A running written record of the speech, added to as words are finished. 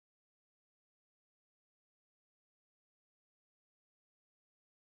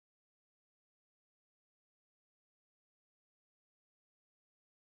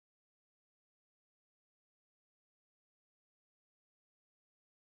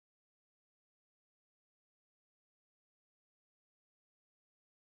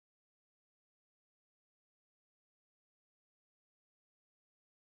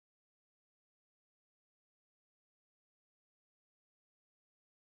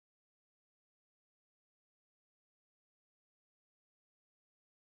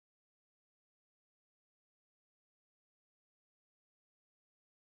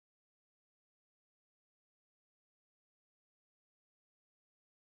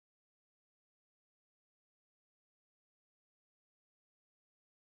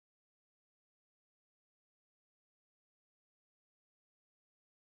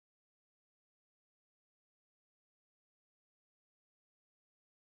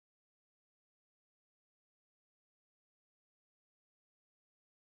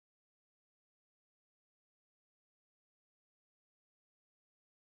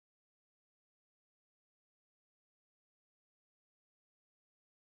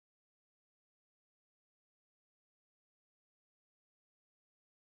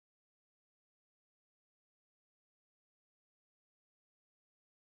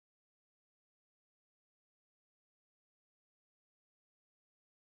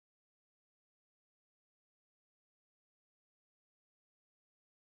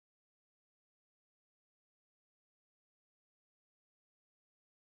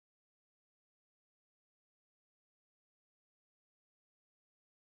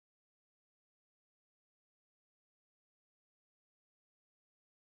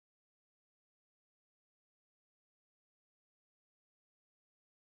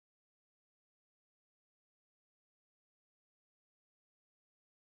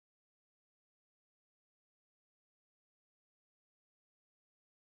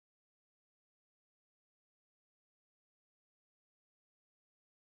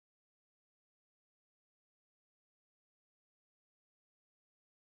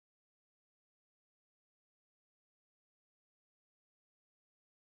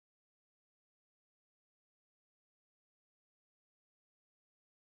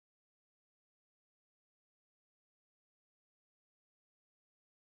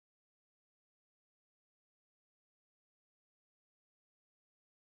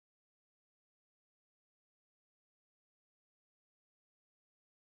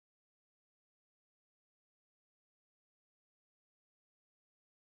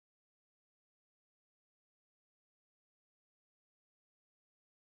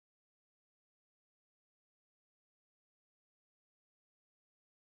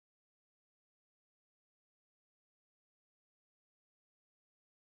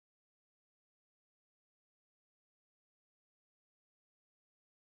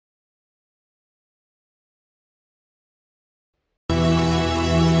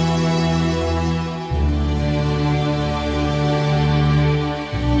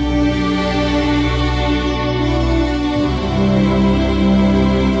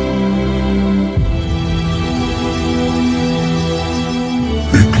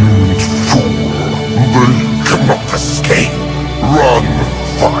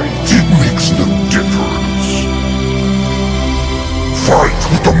makes no difference. Fight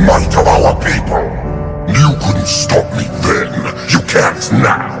with the might of our people. You couldn't stop me then, you can't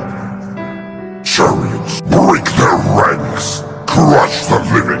now. Chariots, break their ranks, crush the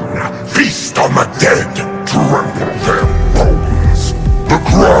living, feast on the dead, trample their bones. The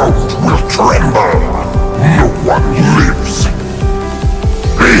ground will tremble, no one lives.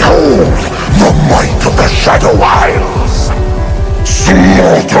 Behold the might of the Shadow Isles!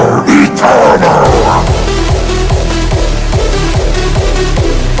 Slaughter eternal!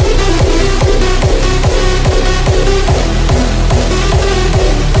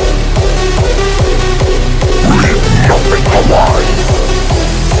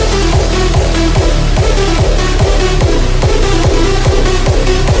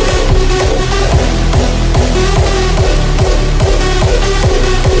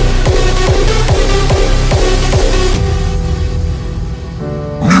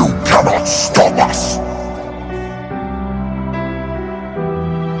 Stop us!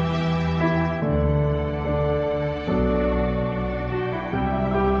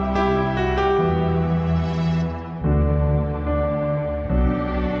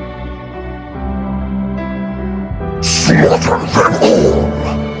 Slaughter them all!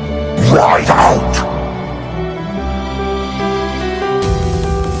 Ride out!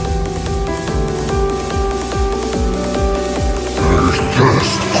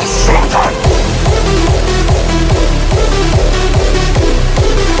 Thirst for slaughter!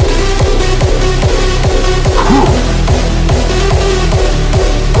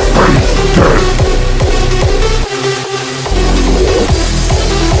 Face dead!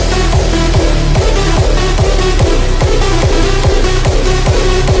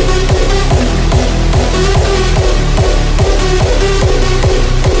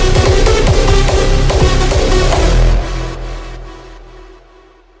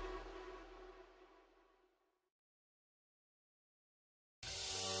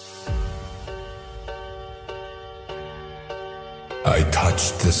 I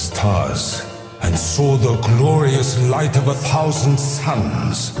touched the stars and saw the glorious light of 1,000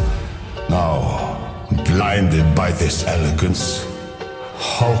 suns. Now, blinded by this elegance,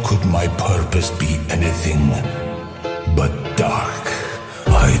 how could my purpose be anything but dark?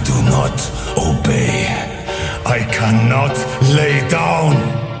 I do not obey. I cannot lay down.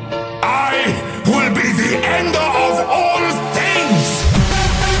 I will be the ender of all things!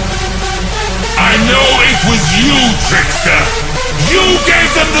 I know it was you, trickster! You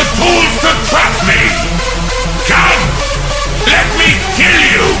gave them the tools to trap me! Come! Let me kill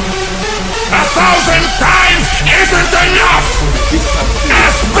you! 1,000 times isn't enough!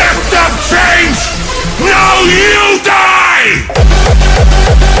 Aspect of change! Now you die!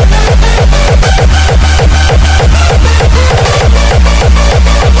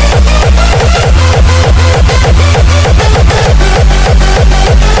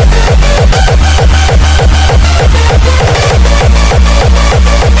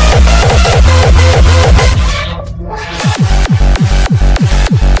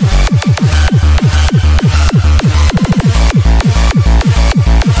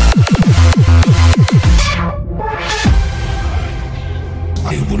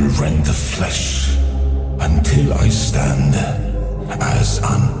 I will rend the flesh until I stand as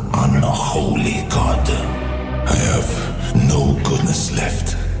an unholy god. I have no goodness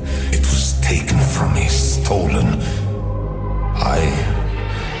left. It was taken from me, stolen. I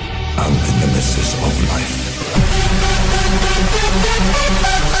am the nemesis of life.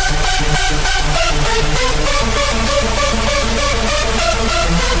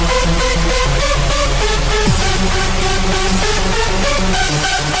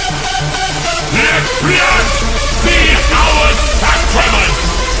 Let blood be our sacrament!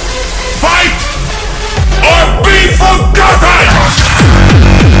 Fight!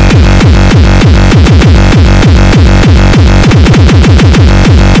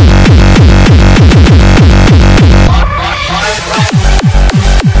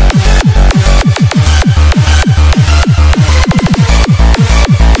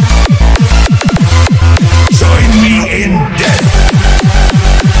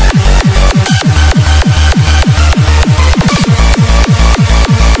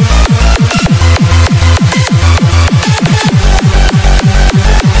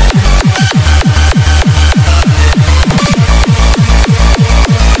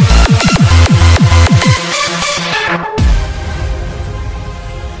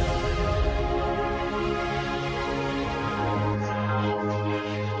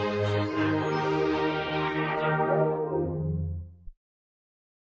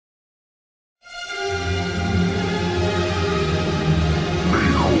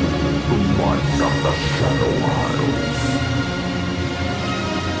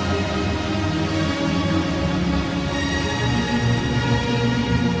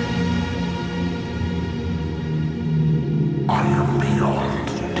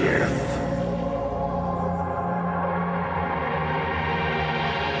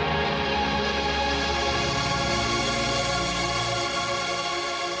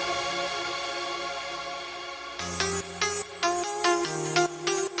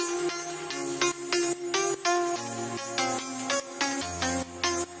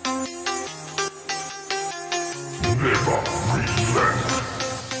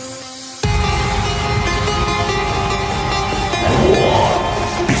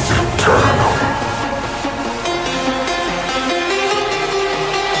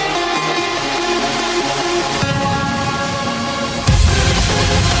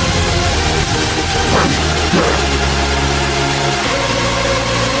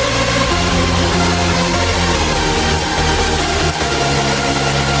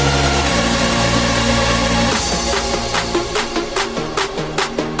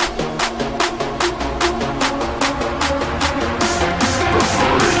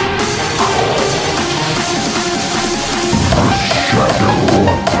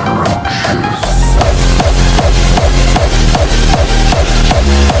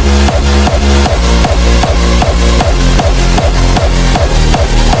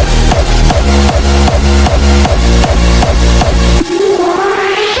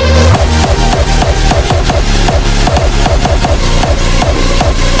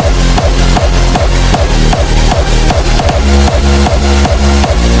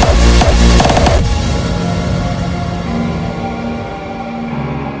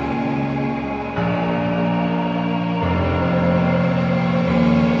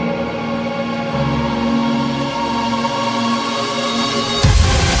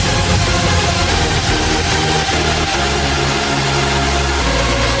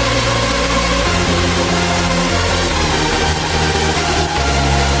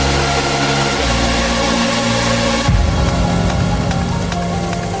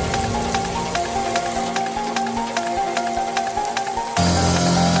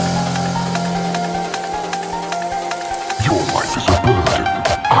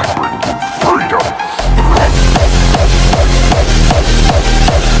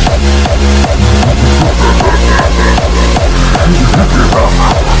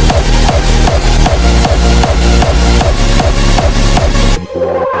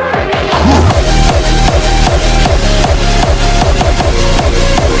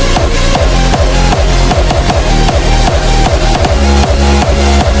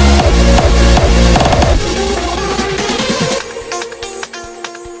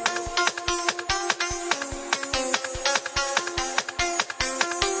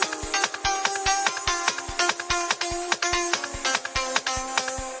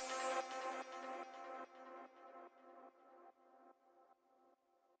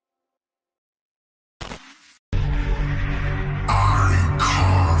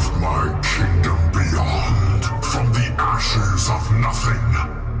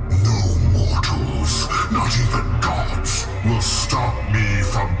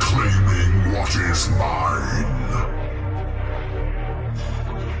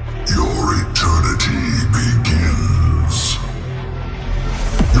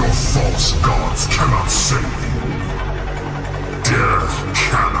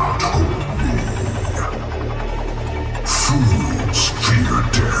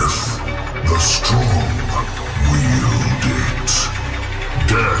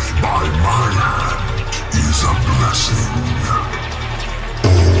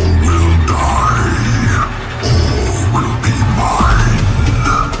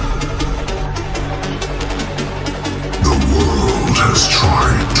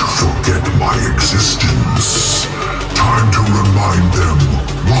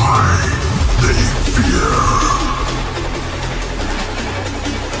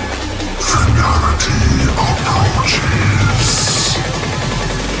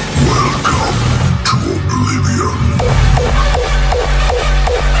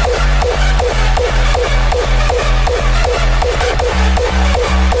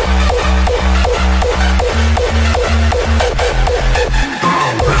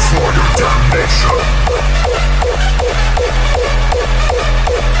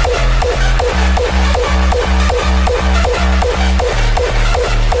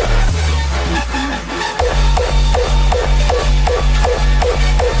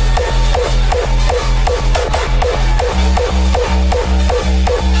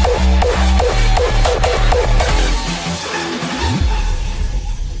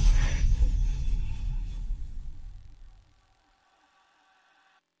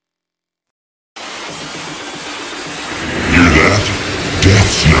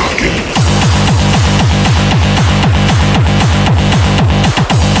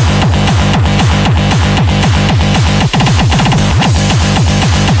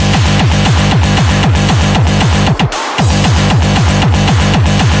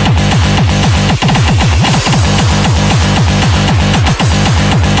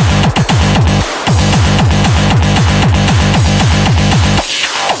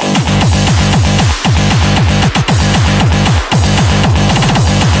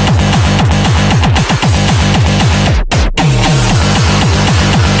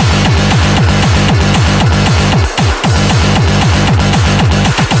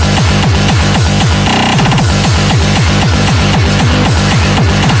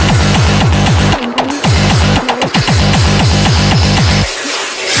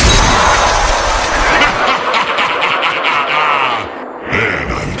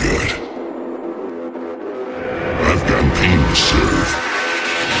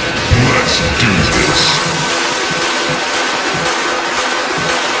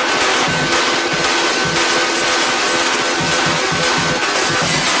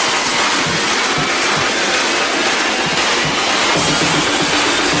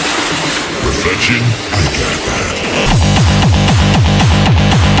 Attention, I gather.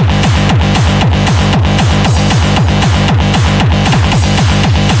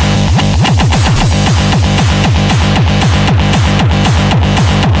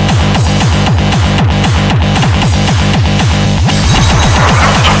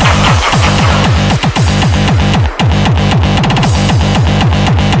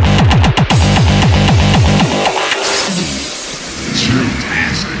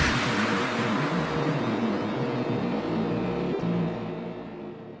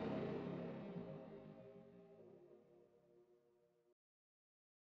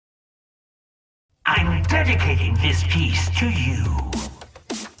 I'm dedicating this piece to you.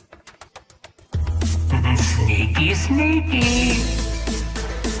 Sneaky, sneaky.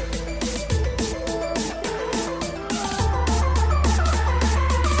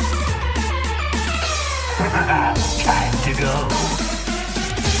 Time to go.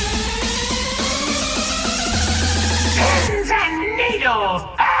 Pins and needles.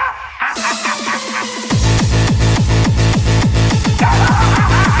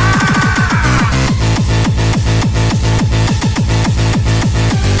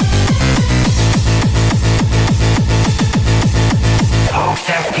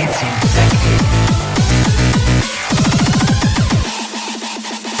 Gets infected.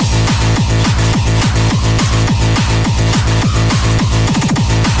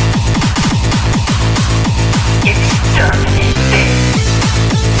 Exterminate this.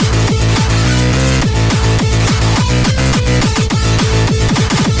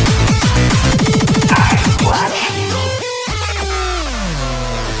 I watch you.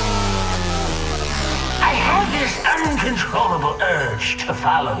 I have this uncontrollable urge to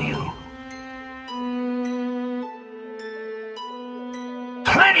follow you.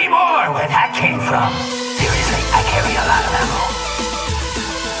 Plenty more where that came from. Seriously, I carry a lot of ammo.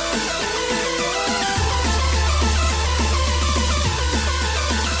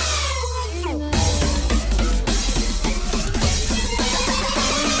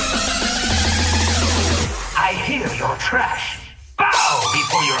 I hear your trash. Bow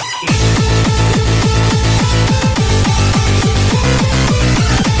before your king.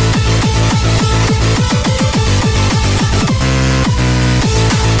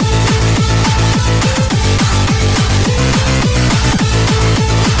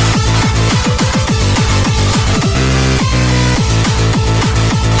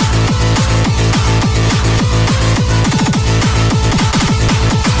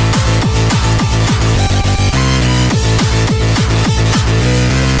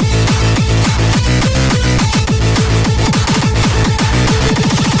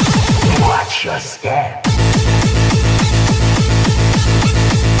 Your step.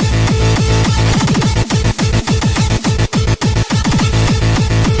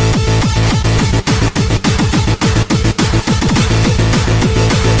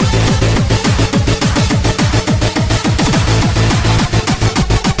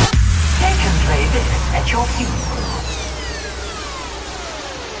 They can play this at your funeral.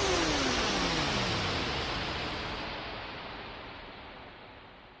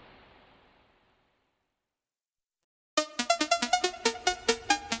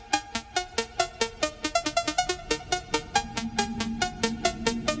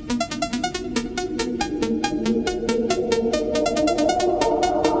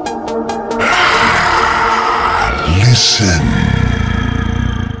 Listen.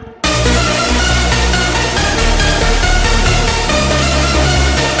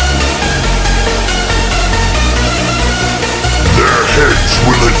 Their heads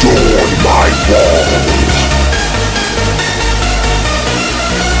will adorn my wall.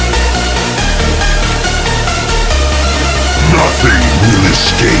 Nothing will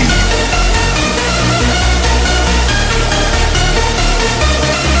escape.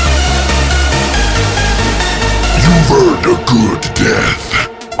 You've earned a good death.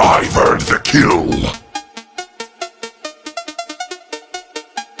 I've earned the kill.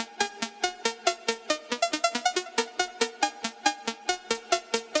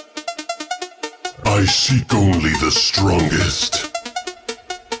 I seek only the strongest.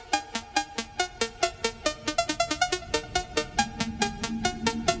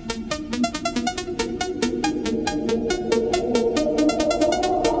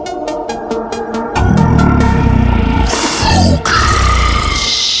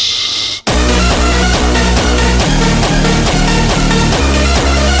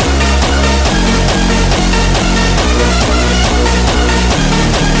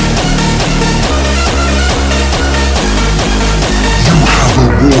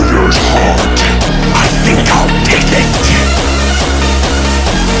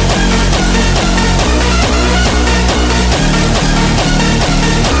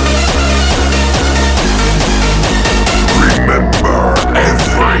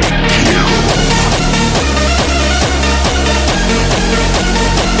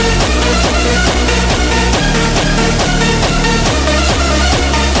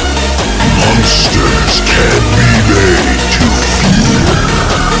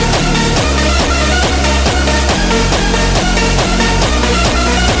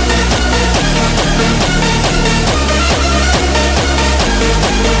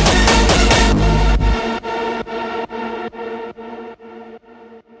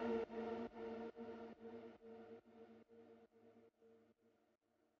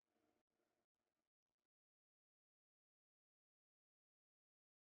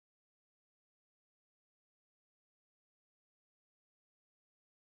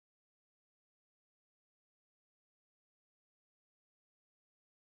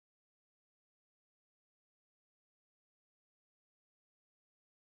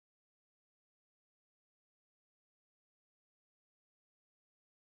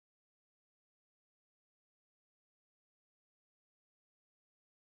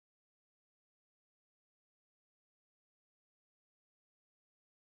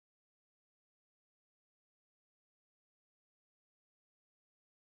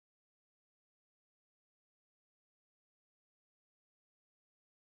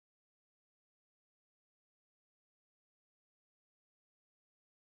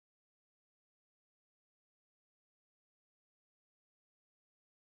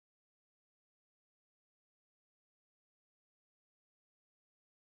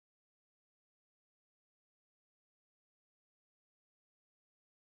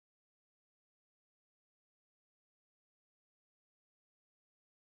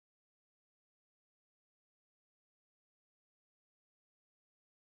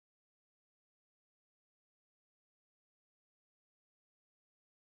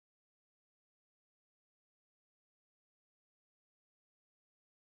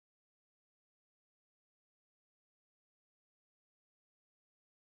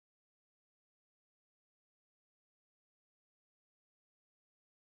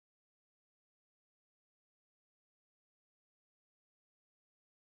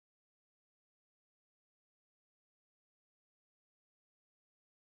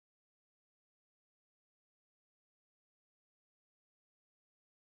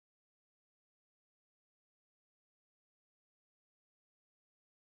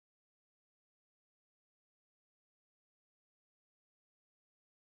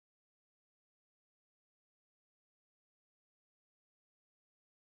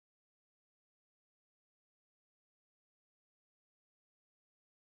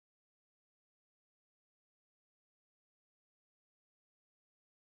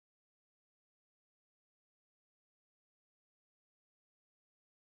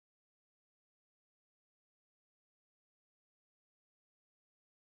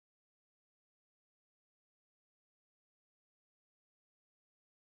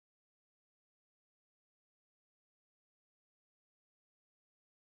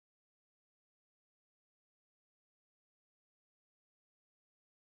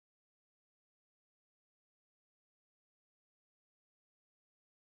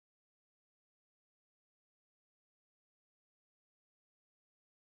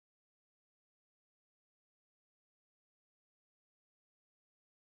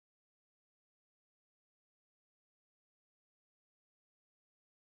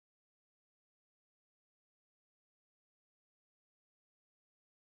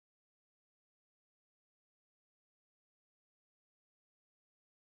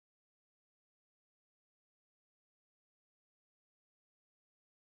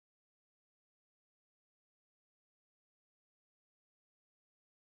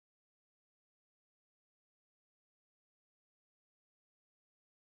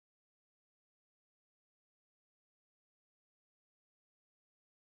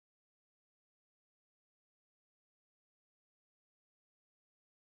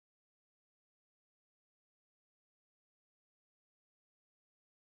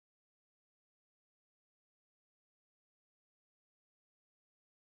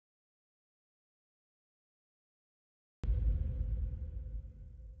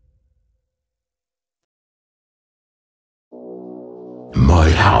 My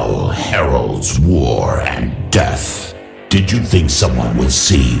howl heralds war and death. Did you think someone would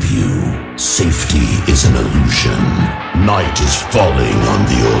save you? Safety is an illusion. Night is falling on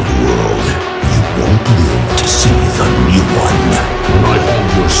the old world. You won't live to see the new one. When I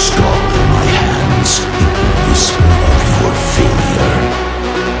hold your skull in my hands, it will whisper of your failure.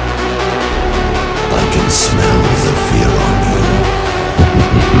 I can smell the fear on you.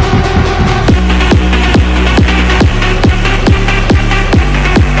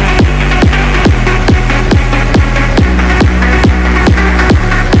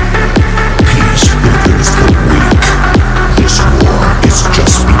 This war is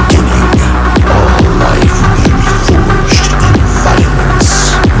just beginning. All life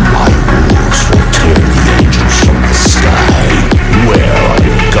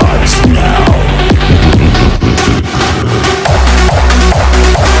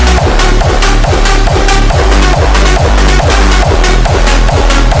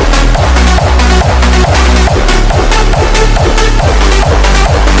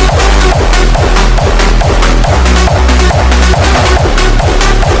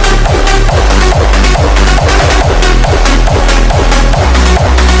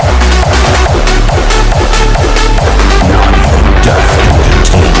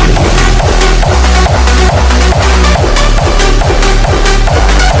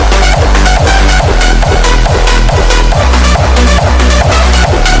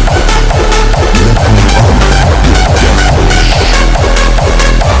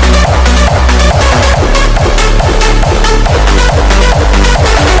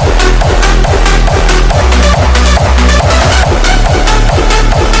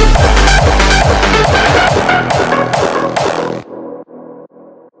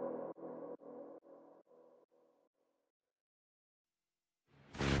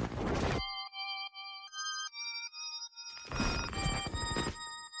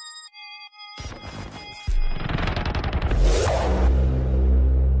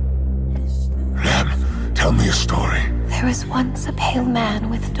Tell me a story. There was once a pale man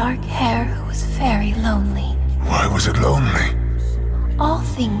with dark hair who was very lonely. Why was it lonely? All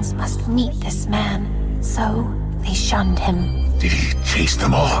things must meet this man, so they shunned him. Did he chase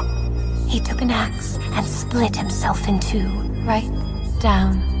them all? He took an axe and split himself in two, right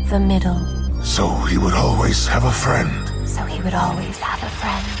down the middle. So he would always have a friend. So he would always have a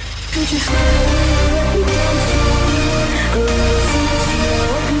friend.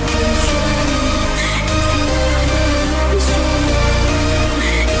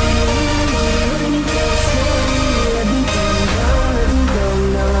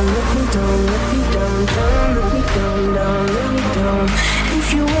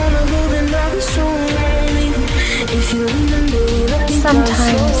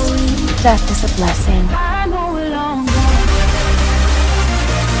 Sometimes death is a blessing.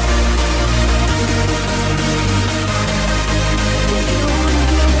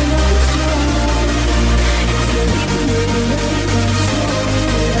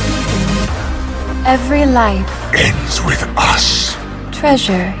 Every life ends with us.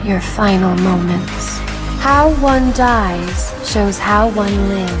 Treasure your final moments. How one dies shows how one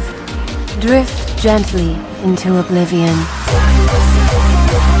lived. Drift gently into oblivion.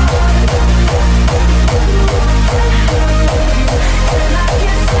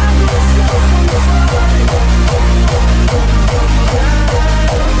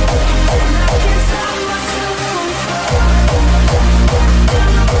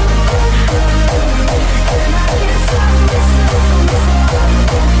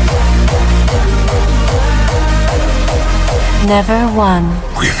 Never one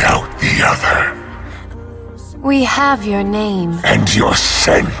without the other. We have your name. And your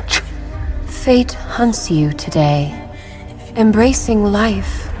scent. Fate hunts you today. Embracing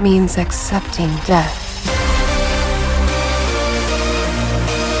life means accepting death.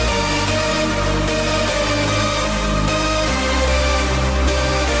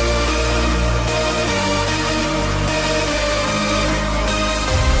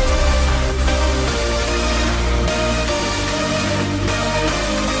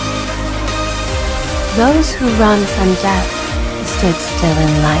 Those who run from death stood still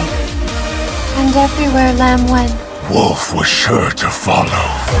in life. And everywhere Lamb went, Wolf was sure to follow.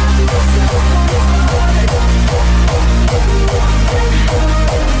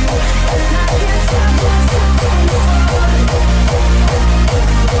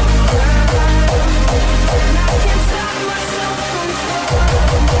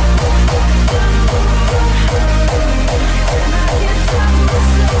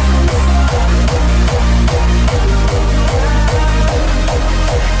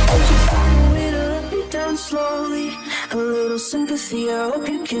 Slowly, a little sympathy, I hope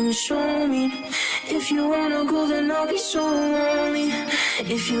you can show me. If you wanna go, then I'll be so lonely.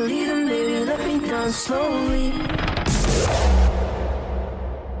 If you leave, then baby, let me down slowly.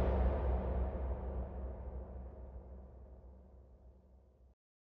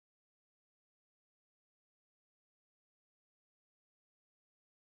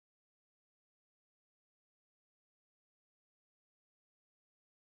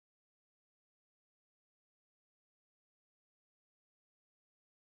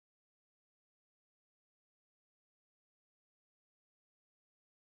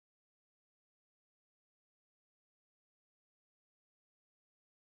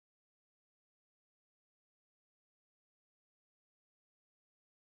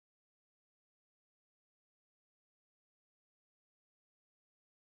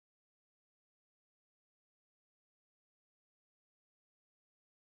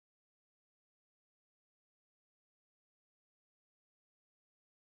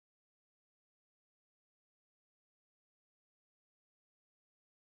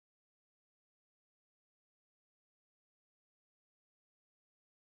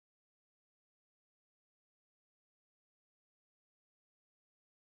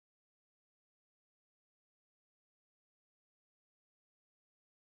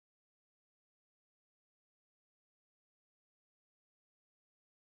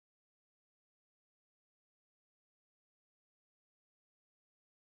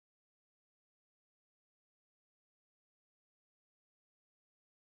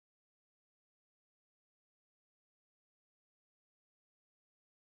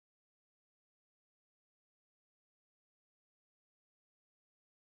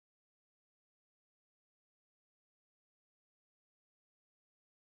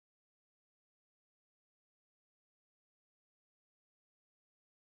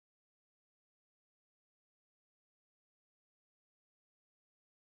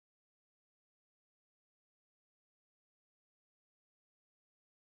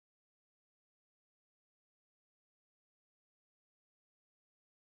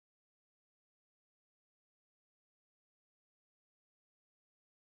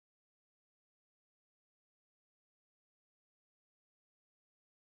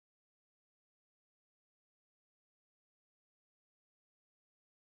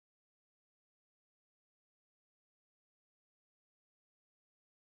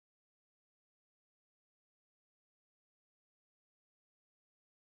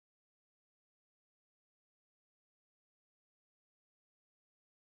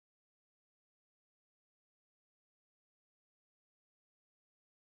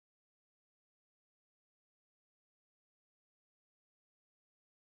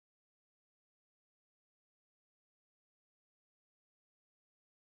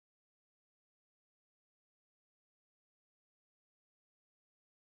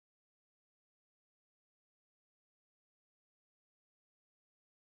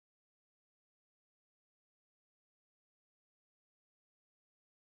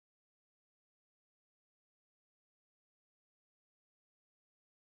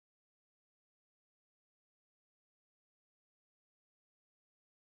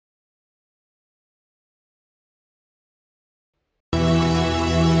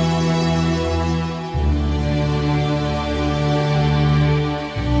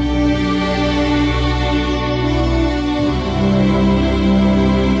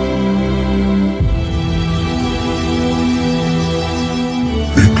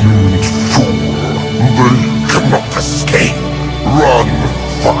 doomed fool. They cannot escape. Run,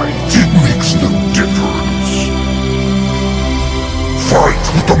 fight, it makes no difference. Fight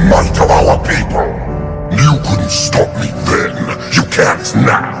with the might of our people. You couldn't stop me then, you can't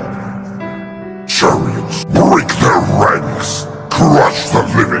now. Chariots, break their ranks. Crush the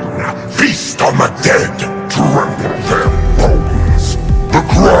living, feast on the dead, trample their bones. The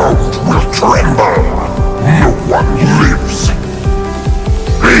ground will tremble, no one lives.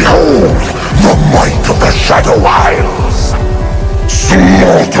 Behold the might of the Shadow Isles!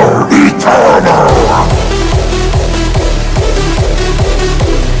 Slaughter eternal!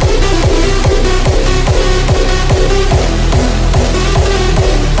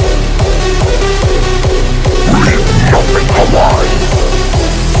 Alive.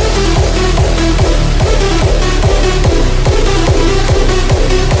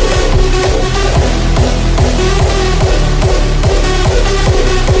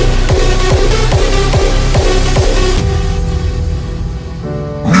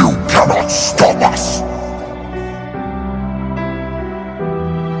 You cannot stop us.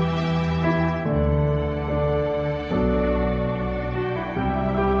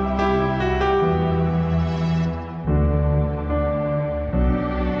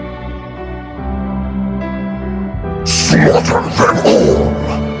 Slaughter them all!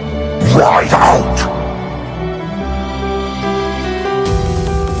 Ride out!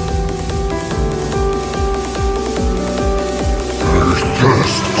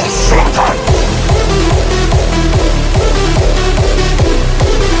 Thirst for slaughter!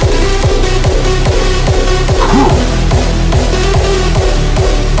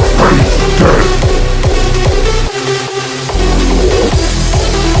 Face dead!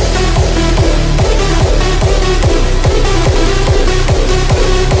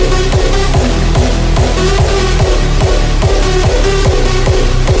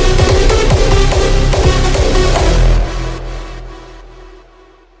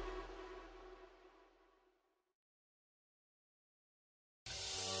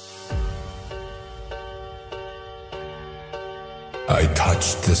 I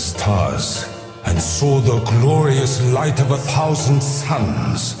touched the stars and saw the glorious light of 1,000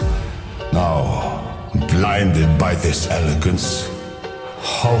 suns. Now, blinded by this elegance,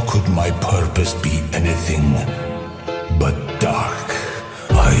 how could my purpose be anything but dark?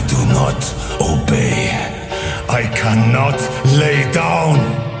 I do not obey. I cannot lay down.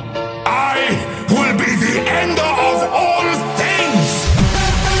 I will be the ender of all things!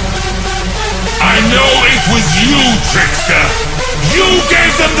 I know it was you, trickster! You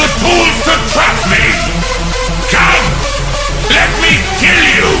gave them the tools to trap me! Come! Let me kill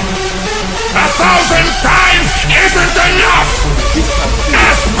you! 1,000 times isn't enough!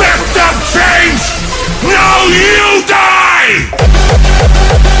 Aspect of change! Now you die!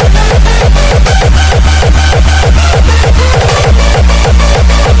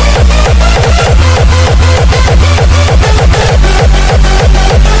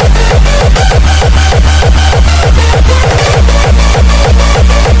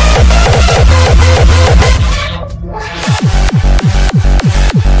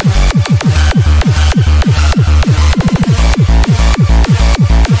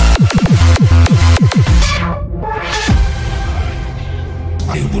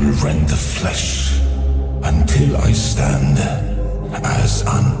 I will rend the flesh until I stand as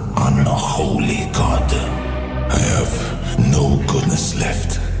an unholy god. I have no goodness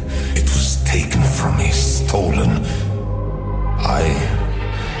left. It was taken from me, stolen. I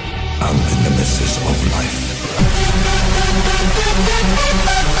am the nemesis of life.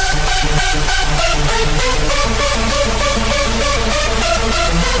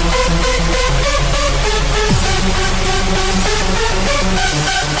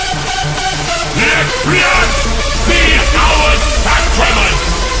 Let blood be our sacrament!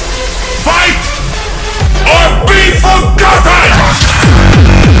 Fight or be forgotten!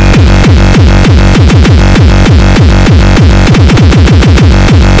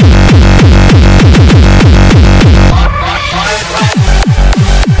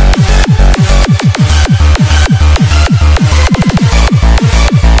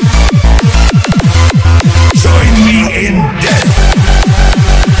 Join me in death!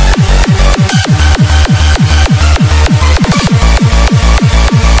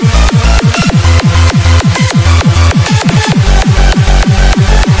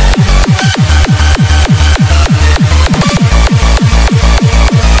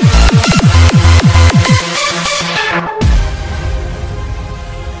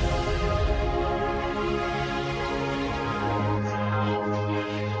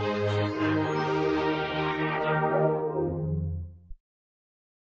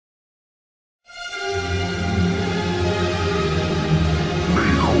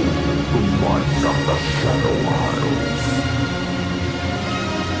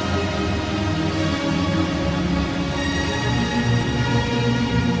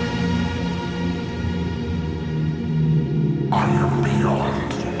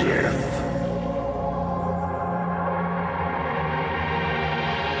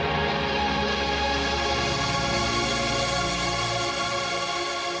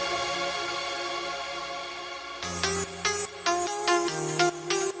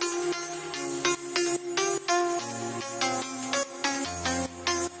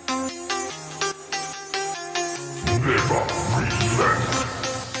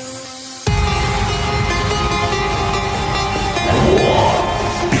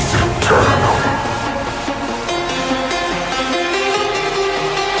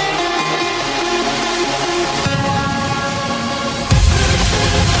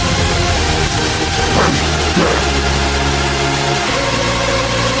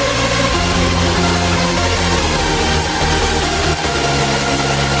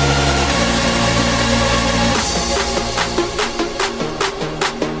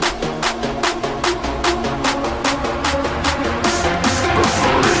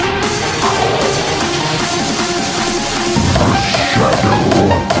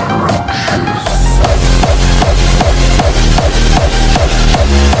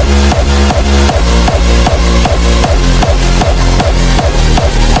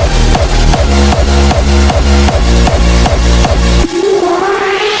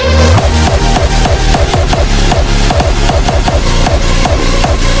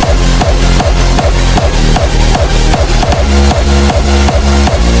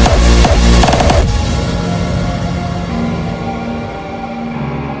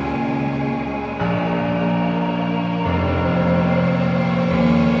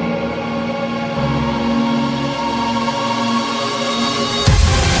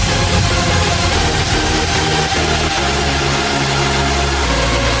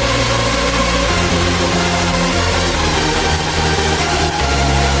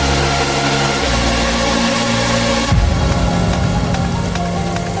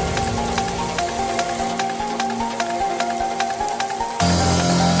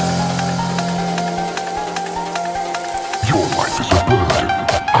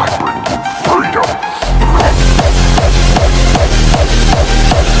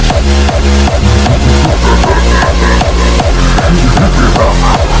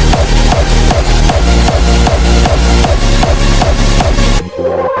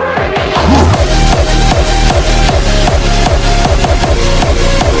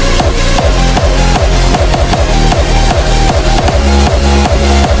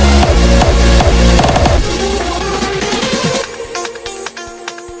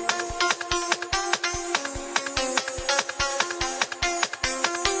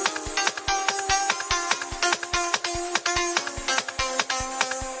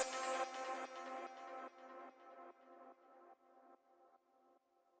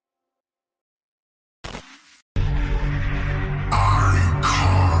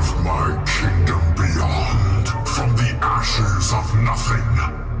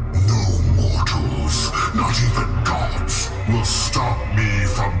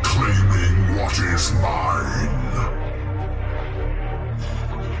 is mine.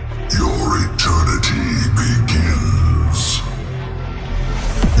 Your eternity begins.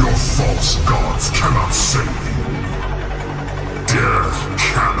 Your false gods cannot save you. Death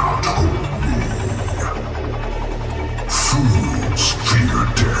cannot hold me. Fools fear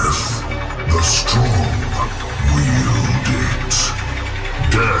death. The strong wield it.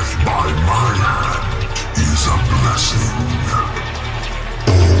 Death by my hand is a blessing.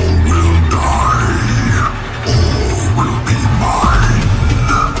 All will die. All will be mine.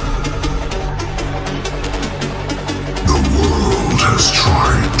 The world has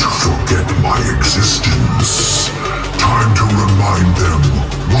tried to forget my existence. Time to remind them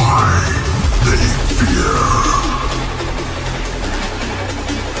why they fear.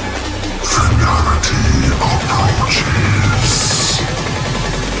 Finality approaches.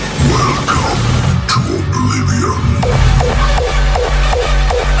 Welcome to oblivion.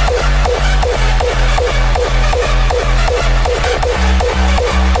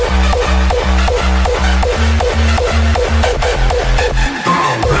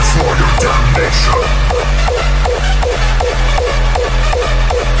 Bow before your damnation.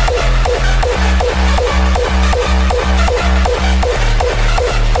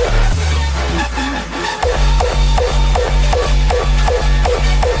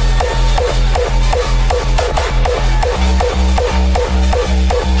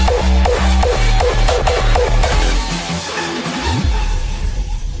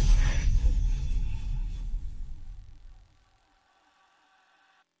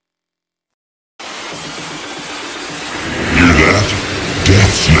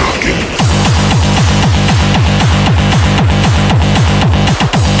 Death's knocking.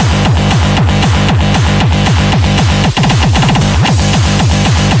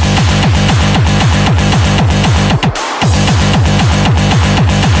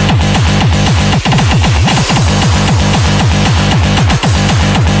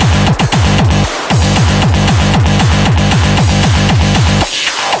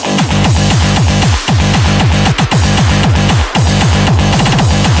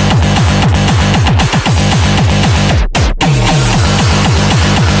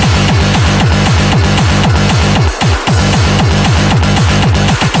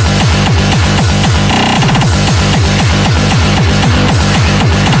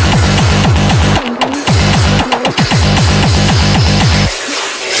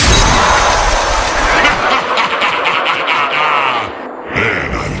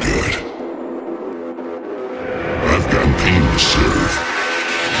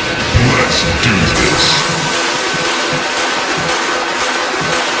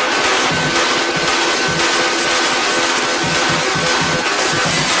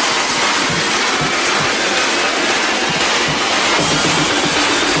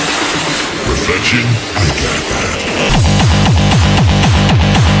 Perfection, I got that.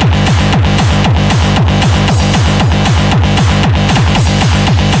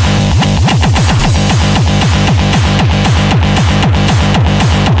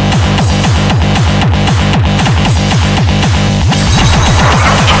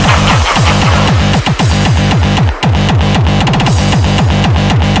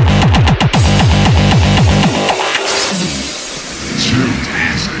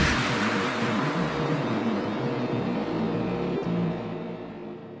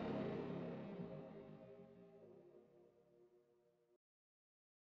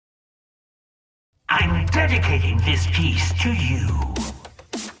 I'm dedicating this piece to you.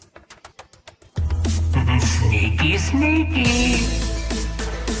 Sneaky, sneaky.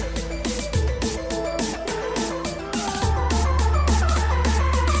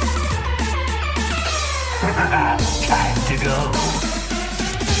 Time to go.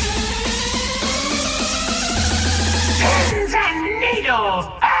 Pins and needles.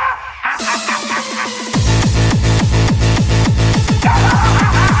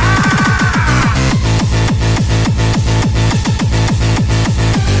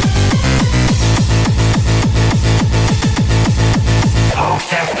 Hope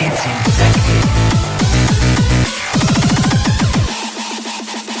that gets infected.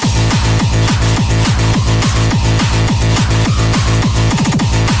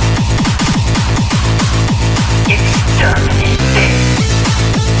 Exterminate this.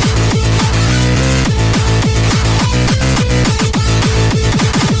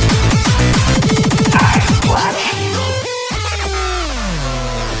 I watch you.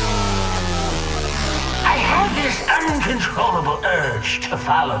 I have this uncontrollable urge to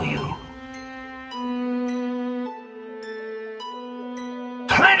follow you.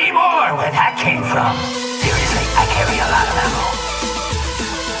 Plenty more where that came from. Seriously, I carry a lot of ammo.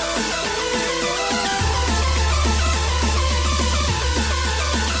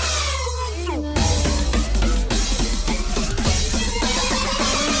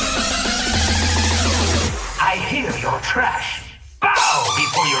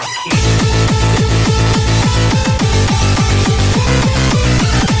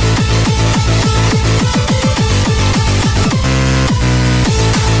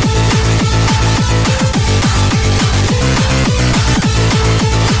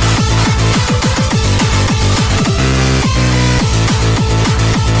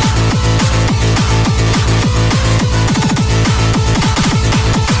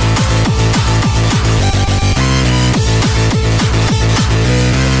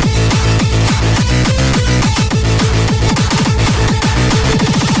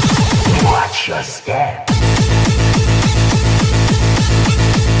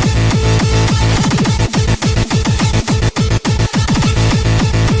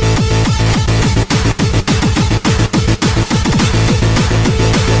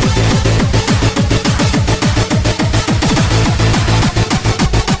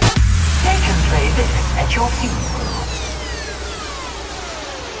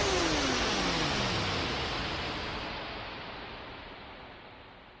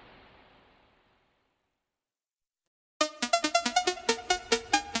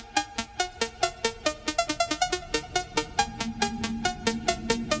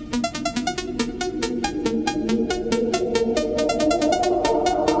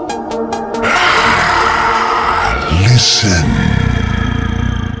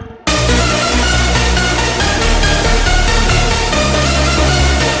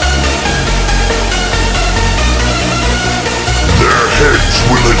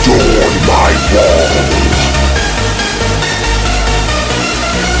 adorn my wall.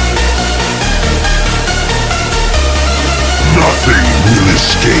 Nothing will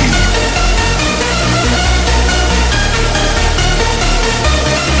escape.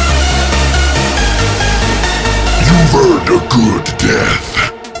 You've earned a good death.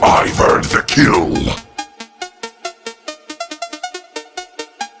 I've earned the kill.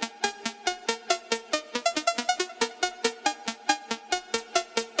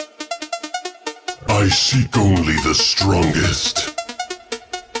 I seek only the strongest.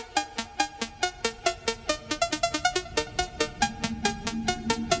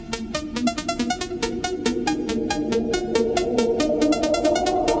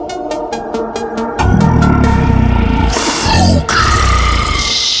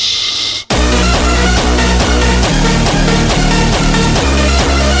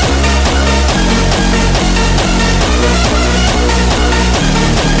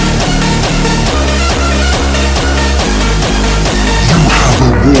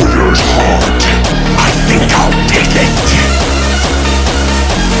 Warrior's heart. I think I'll take it.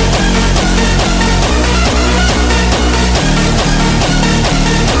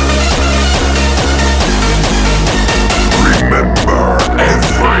 Remember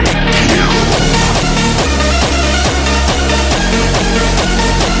every kill.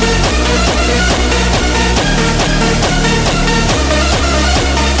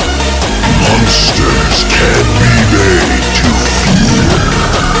 Monsters can be made to fear.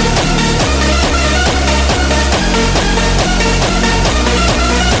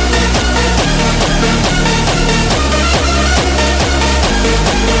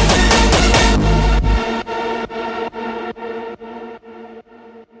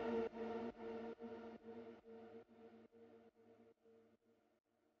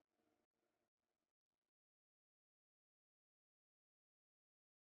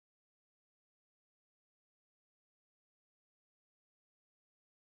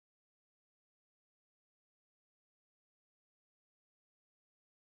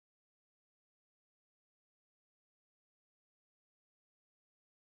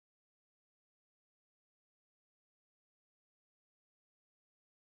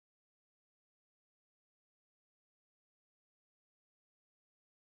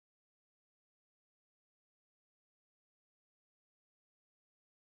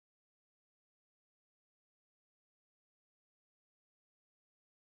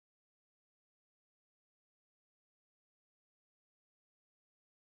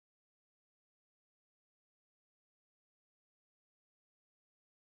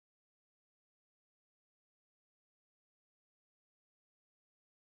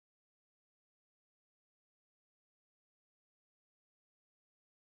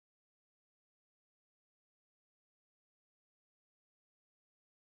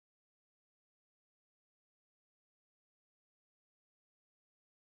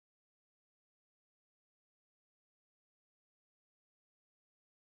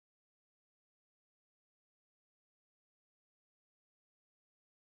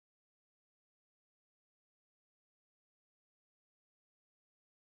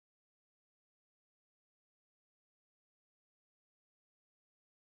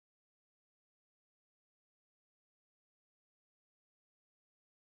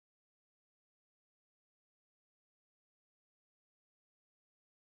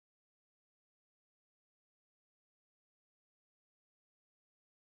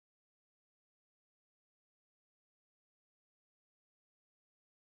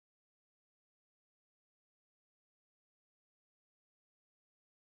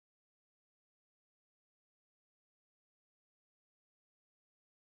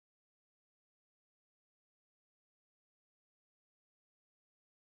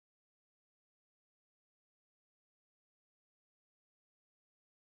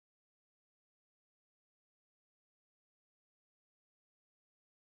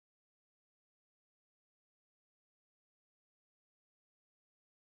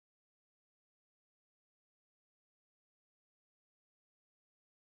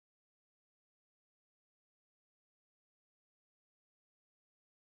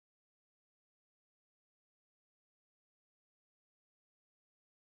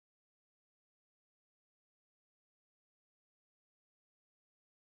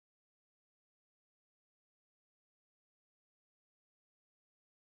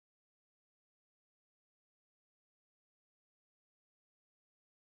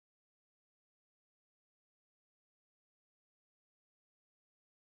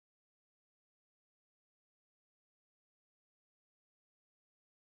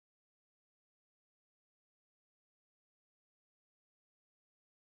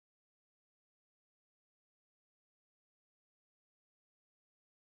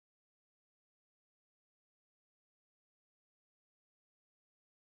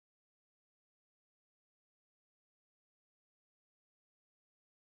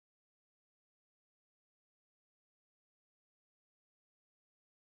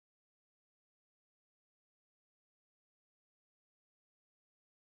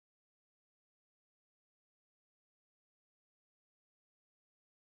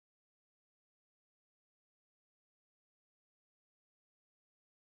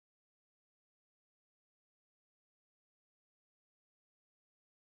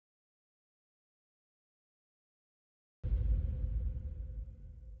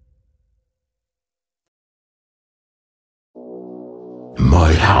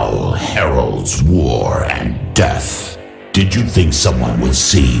 My howl heralds war and death. Did you think someone would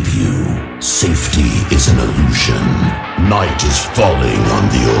save you? Safety is an illusion. Night is falling on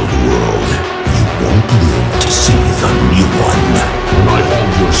the old world. You won't live to see the new one. When I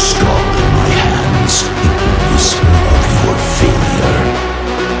hold your skull in my hands, it will whisper of your failure.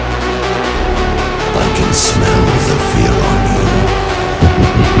 I can smell the fear on you.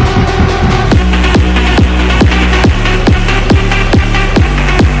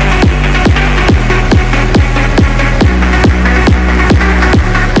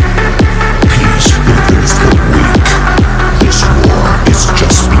 Peace withers the weak. This war is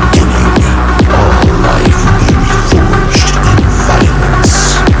just beginning. All life will be reforged in violence.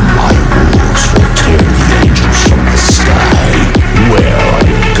 My wolves will tear the angels from the sky. Where are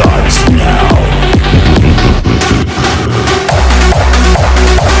your gods now?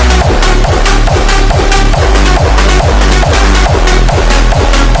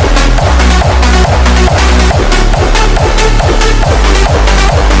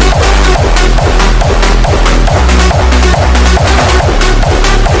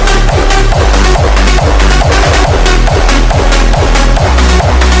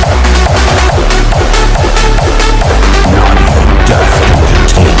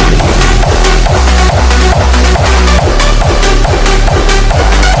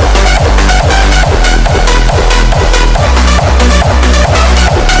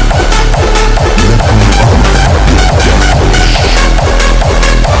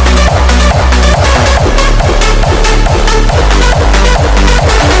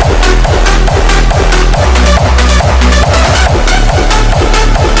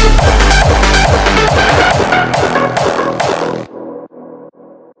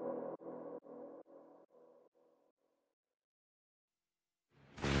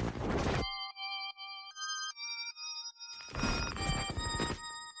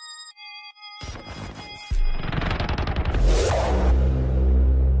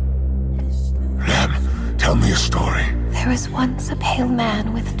 Tell me a story. There was once a pale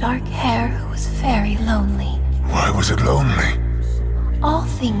man with dark hair who was very lonely. Why was it lonely? All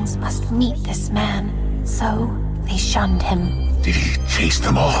things must meet this man, so they shunned him. Did he chase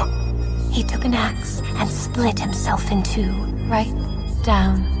them all? He took an axe and split himself in two, right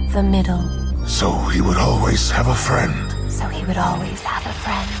down the middle. So he would always have a friend. So he would always have a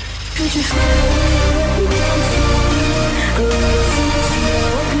friend.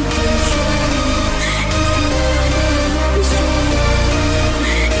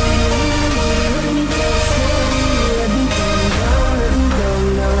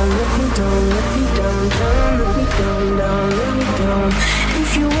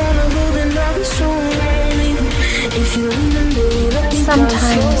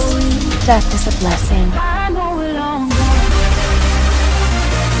 Sometimes death is a blessing.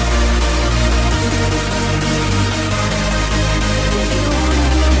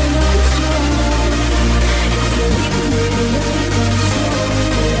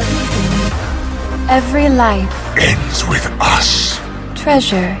 Every life ends with us.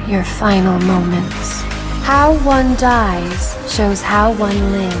 Treasure your final moments. How one dies shows how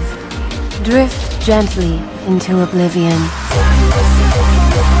one lived. Drift gently into oblivion.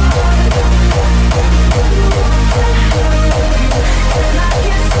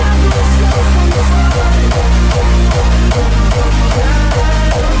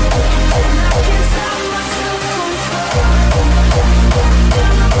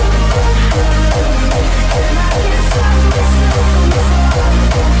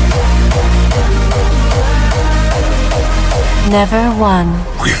 Never one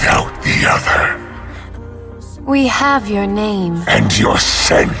without the other. We have your name. And your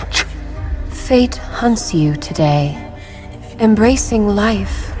scent. Fate hunts you today. Embracing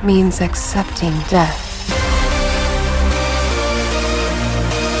life means accepting death.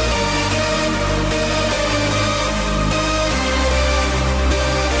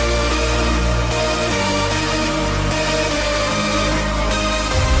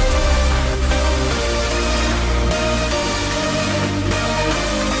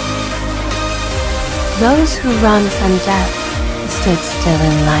 Those who run from death stood still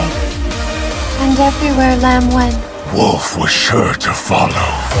in life. And everywhere Lamb went, Wolf was sure to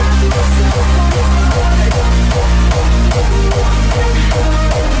follow.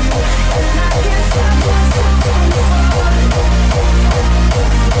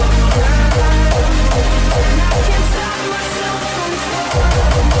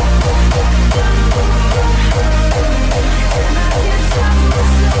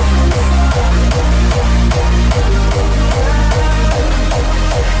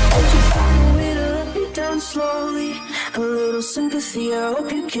 Slowly, a little little sympathy, I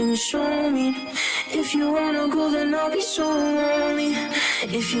hope you can show me. If you wanna go, then I'll be so lonely.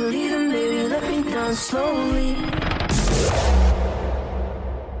 If you leave, then baby, let me down slowly.